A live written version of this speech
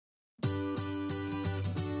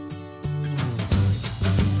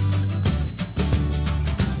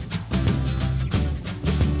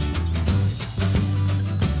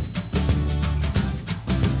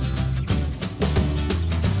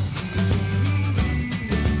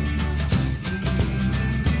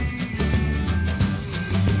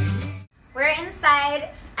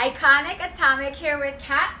Iconic Atomic here with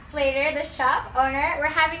Kat Slater, the shop owner. We're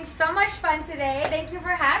having so much fun today. Thank you for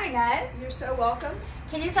having us. You're so welcome.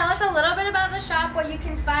 Can you tell us a little bit about the shop, what you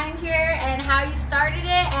can find here, and how you started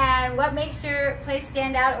it, and what makes your place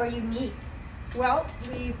stand out or unique? Well,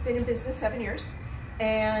 we've been in business 7 years,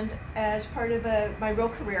 and as part of my real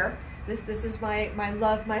career, this is my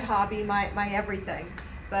love, my hobby, my everything.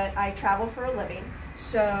 But I travel for a living.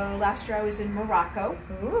 So last year I was in Morocco.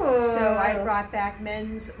 Ooh. So I brought back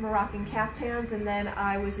men's Moroccan caftans, and then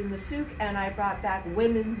I was in the souk and I brought back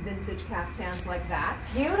women's vintage caftans like that.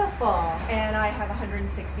 Beautiful. And I have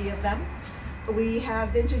 160 of them. We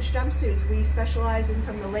have vintage jumpsuits. We specialize in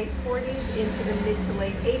from the late 40s into the mid to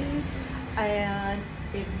late 80s. And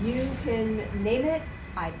if you can name it,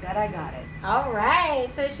 I bet I got it. All right,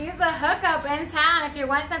 so she's the hookup in town. If you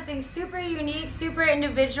want something super unique, super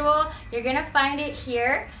individual, you're gonna find it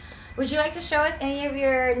here. Would you like to show us any of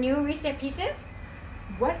your new recent pieces?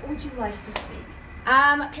 What would you like to see?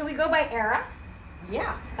 Can we go by era?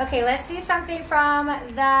 Yeah. Okay, let's see something from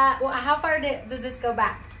the, well, how far does this go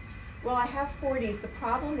back? Well, I have 40s. The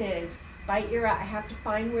problem is, by era, I have to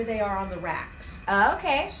find where they are on the racks.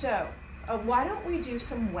 Okay. So, why don't we do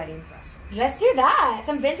some wedding dresses? Let's do that.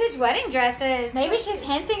 Some vintage wedding dresses. Maybe she's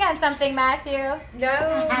hinting at something, Matthew. No,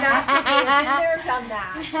 not for me. Been there, done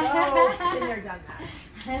that. No, been there, done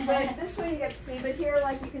that. But this way you get to see. But here,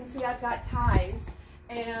 like you can see, I've got ties.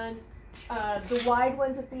 And the wide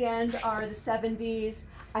ones at the end are the 70s.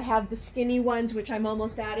 I have the skinny ones, which I'm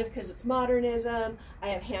almost out of because it's modernism. I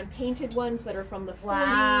have hand-painted ones that are from the 40s.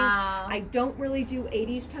 Wow. I don't really do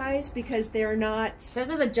 80s ties because they're not... Those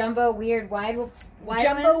are the jumbo weird wide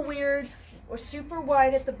Jumbo ones? weird or super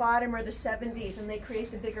wide at the bottom are the 70s, and they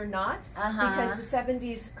create the bigger knot because the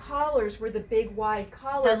 70s collars were the big wide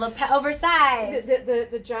collar. The oversized.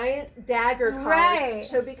 The giant dagger collars. Right.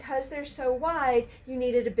 So because they're so wide, you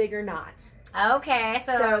needed a bigger knot. Okay,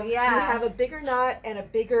 so yeah. You have a bigger knot and a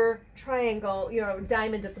bigger triangle, you know,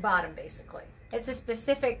 diamond at the bottom, basically. It's a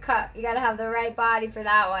specific cut. You got to have the right body for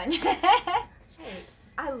that one. Hey,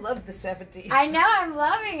 I love the 70s. I know, I'm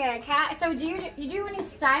loving it, Kat. So do you do any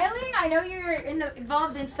styling? I know you're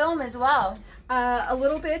involved in film as well. A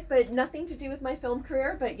little bit, but nothing to do with my film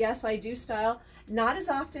career. But yes, I do style. Not as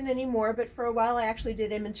often anymore, but for a while I actually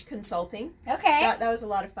did image consulting. Okay. That was a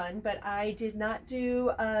lot of fun, but I did not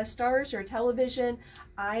do stars or television.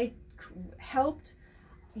 I helped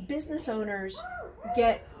business owners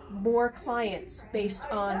get more clients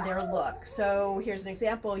based on their look. So here's an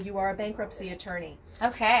example. You are a bankruptcy attorney.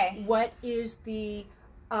 Okay. What is the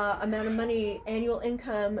amount of money, annual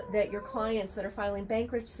income that your clients that are filing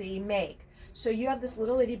bankruptcy make? So you have this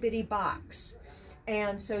little itty bitty box.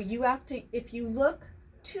 And so you have to, if you look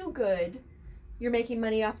too good, you're making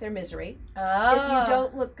money off their misery. Oh. If you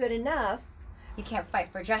don't look good enough, you can't fight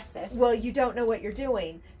for justice. well, you don't know what you're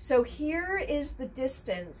doing. So here is the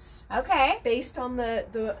distance. Okay. Based on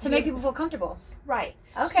the to make people feel comfortable. Right.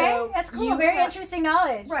 Okay, So that's cool. Very interesting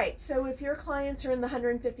knowledge. Right. So if your clients are in the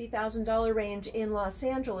 $150,000 range in Los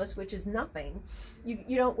Angeles, which is nothing,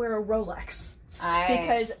 you don't wear a Rolex.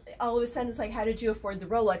 Because all of a sudden it's like, how did you afford the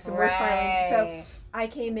Rolex? And we're filing. So I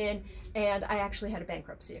came in and I actually had a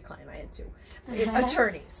bankruptcy claim. I had two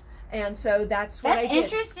attorneys. And so that's what I did.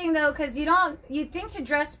 That's interesting though, because you think to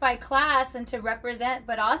dress by class and to represent,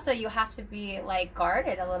 but also you have to be like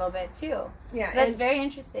guarded a little bit too. Yeah. So that's very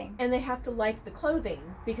interesting. And they have to like the clothing,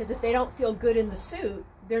 because if they don't feel good in the suit,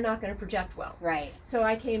 they're not going to project well. Right. So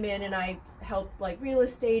I came in and I helped like real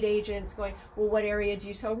estate agents going, well, what area do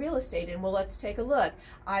you sell real estate in? Well, let's take a look.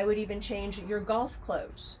 I would even change your golf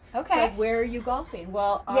clothes. Okay. So where are you golfing?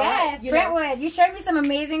 Well, yes, Brentwood. You showed me some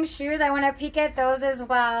amazing shoes. I want to peek at those as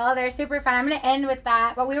well. They're super fun. I'm going to end with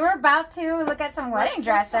that. But we were about to look at some wedding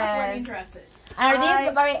dresses. Let's talk wedding dresses. Are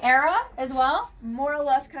these by era as well? More or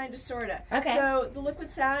less, kind of, sort of. Okay. So the liquid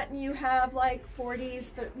satin, you have like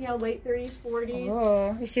 40s, late 30s, 40s.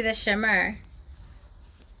 Oh, you see the shimmer.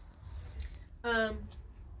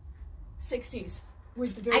 60s.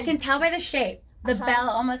 I can tell by the shape. The bell,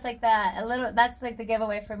 almost like that. A little. That's like the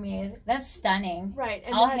giveaway for me. That's stunning. Right.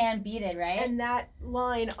 And all hand beaded, right? And that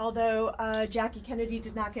line, although Jackie Kennedy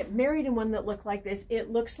did not get married in one that looked like this, it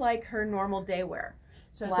looks like her normal day wear.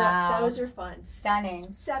 So wow. Those are fun. Stunning.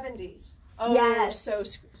 70s. Oh, yes. So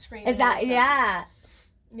screaming. Is that, yeah.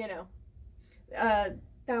 You know, that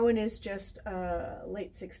one is just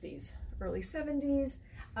late 60s, early 70s.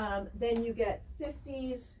 Then you get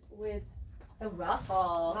 50s with the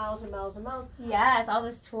ruffle. Miles and miles and miles. Yes, all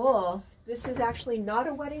this tulle. This is actually not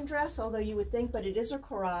a wedding dress, although you would think, but it is a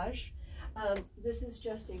corsage. This is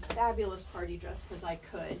just a fabulous party dress because I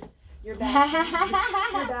could. You're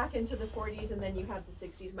back into the 40s, and then you have the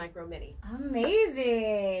 60s micro mini.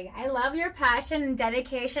 Amazing. I love your passion and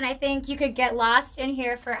dedication. I think you could get lost in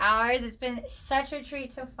here for hours. It's been such a treat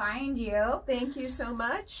to find you. Thank you so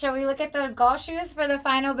much. Shall we look at those golf shoes for the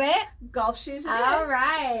final bit? Golf shoes it All is.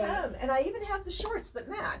 right. And I even have the shorts that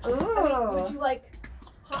match. Ooh. I mean, would you like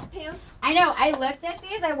hot pants? I know. I looked at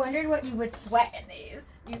these. I wondered what you would sweat in these.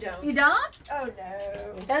 You don't. You don't? Oh,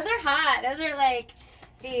 no. Those are hot. Those are like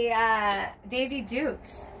the Daisy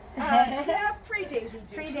Dukes. Yeah, pre-Daisy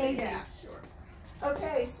Dukes. Pre-Daisy. Yeah, sure.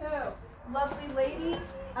 Okay, so, lovely ladies,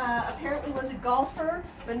 apparently was a golfer,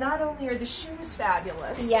 but not only are the shoes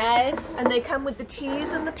fabulous. Yes. And they come with the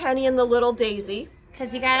tees and the penny and the little daisy.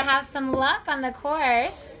 Because you got to have some luck on the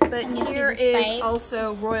course. But here is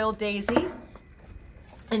also Royal Daisy.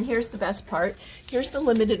 And here's the best part. Here's the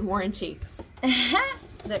limited warranty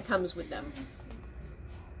that comes with them.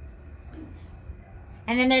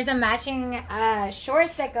 And then there's a matching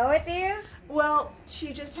shorts that go with these? Well,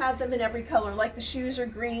 she just had them in every color. Like the shoes are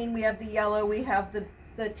green, we have the yellow, we have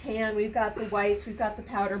the tan, we've got the whites, we've got the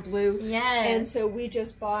powder blue. Yes. And so we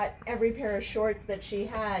just bought every pair of shorts that she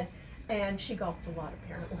had, and she golfed a lot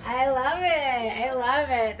apparently. I love it. I love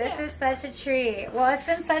it. This is such a treat. Well, it's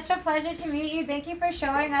been such a pleasure to meet you. Thank you for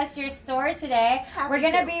showing us your store today. We're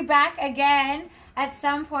going to be back again at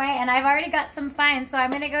some point, and I've already got some finds, so I'm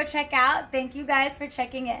going to go check out. Thank you guys for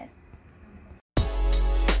checking in.